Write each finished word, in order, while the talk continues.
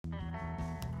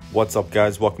What's up,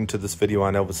 guys? Welcome to this video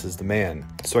on Elvis is the Man.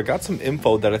 So I got some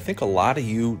info that I think a lot of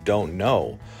you don't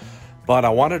know, but I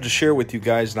wanted to share with you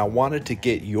guys, and I wanted to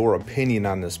get your opinion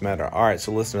on this matter. All right,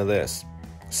 so listen to this.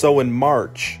 So in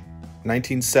March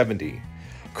 1970,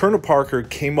 Colonel Parker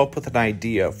came up with an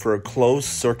idea for a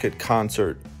closed-circuit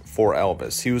concert for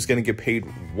Elvis. He was going to get paid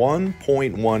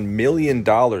 $1.1 million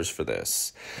for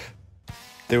this.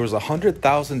 There was a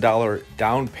 $100,000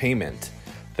 down payment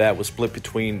that was split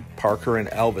between Parker and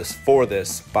Elvis for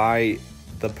this by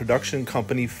the production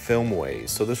company Filmways.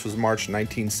 So this was March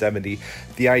 1970.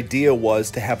 The idea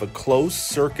was to have a closed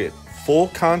circuit, full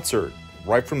concert,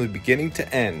 right from the beginning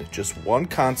to end, just one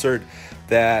concert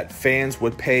that fans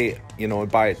would pay,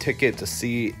 and buy a ticket to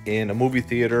see in a movie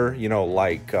theater,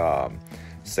 like,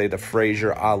 say the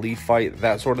Frazier Ali fight,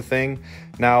 that sort of thing.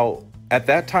 Now, at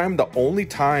that time, the only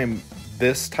time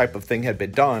this type of thing had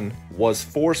been done was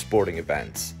for sporting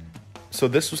events. So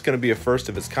this was going to be a first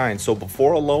of its kind. So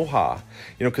before Aloha,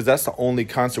 because that's the only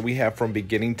concert we have from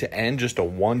beginning to end, just a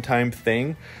one-time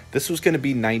thing, this was going to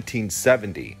be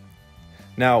 1970.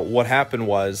 Now, what happened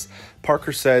was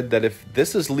Parker said that if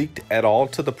this is leaked at all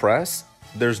to the press,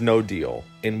 there's no deal,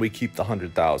 and we keep the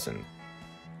 $100,000.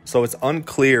 So it's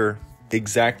unclear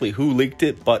exactly who leaked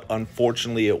it, but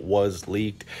unfortunately it was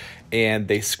leaked, and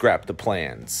they scrapped the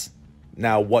plans.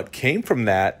 Now, what came from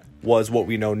that was what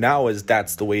we know now is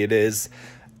that's the way it is.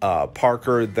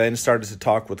 Parker then started to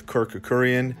talk with Kirk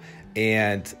Kerkorian,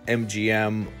 and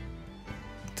MGM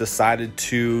decided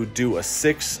to do a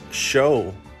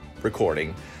 6-show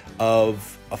recording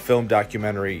of a film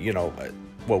documentary,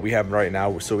 what we have right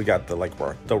now. So we got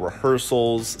the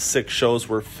rehearsals, 6 shows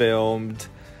were filmed,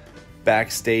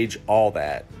 backstage, all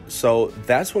that. So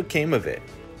that's what came of it.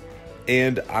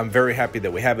 And I'm very happy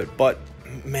that we have it. But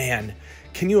man,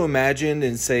 can you imagine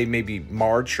in, say, maybe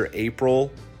March or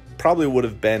April, probably would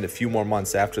have been a few more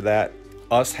months after that,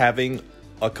 us having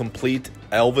a complete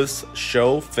Elvis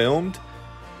show filmed?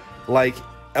 Like,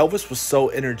 Elvis was so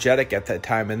energetic at that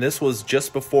time, and this was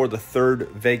just before the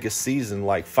 3rd Vegas season,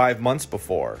 like 5 months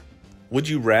before. Would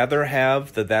you rather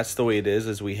have the That's the Way It Is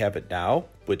as we have it now,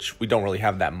 which we don't really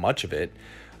have that much of it?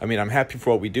 I mean, I'm happy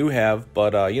for what we do have,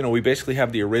 but, we basically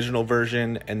have the original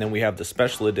version, and then we have the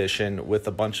special edition with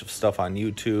a bunch of stuff on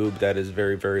YouTube that is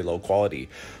very, very low quality.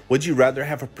 Would you rather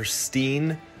have a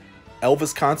pristine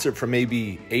Elvis concert from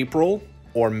maybe April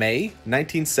or May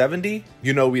 1970?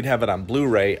 We'd have it on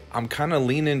Blu-ray. I'm kind of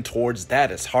leaning towards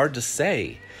that. It's hard to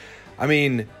say. I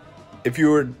mean,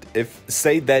 if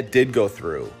say that did go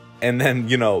through, and then,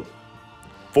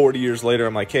 40 years later,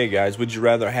 I'm like, hey guys, would you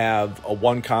rather have a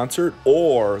one concert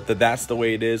or That's the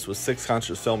Way It Is with 6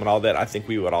 concerts filmed and all that? I think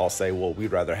we would all say, well,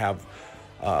 we'd rather have,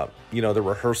 the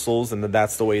rehearsals and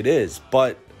That's the Way It Is.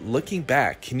 But looking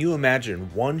back, can you imagine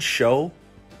one show?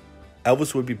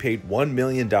 Elvis would be paid $1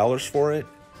 million for it.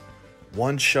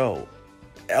 One show.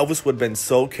 Elvis would have been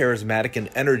so charismatic and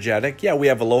energetic. Yeah, we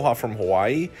have Aloha from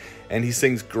Hawaii, and he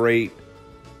sings great.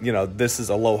 This is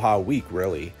Aloha week,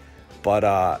 really. But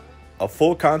a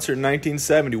full concert in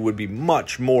 1970 would be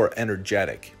much more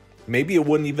energetic. Maybe it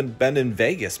wouldn't even been in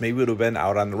Vegas. Maybe it would have been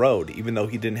out on the road, even though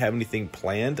he didn't have anything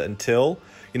planned until,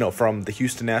 from the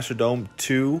Houston Astrodome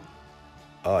to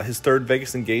his 3rd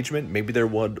Vegas engagement. Maybe there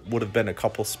would have been a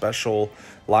couple special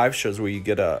live shows where you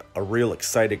get a real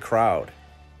excited crowd.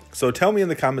 So tell me in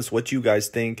the comments what you guys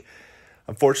think.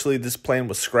 Unfortunately, this plan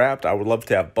was scrapped. I would love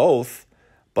to have both,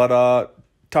 but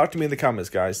talk to me in the comments,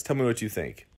 guys. Tell me what you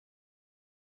think.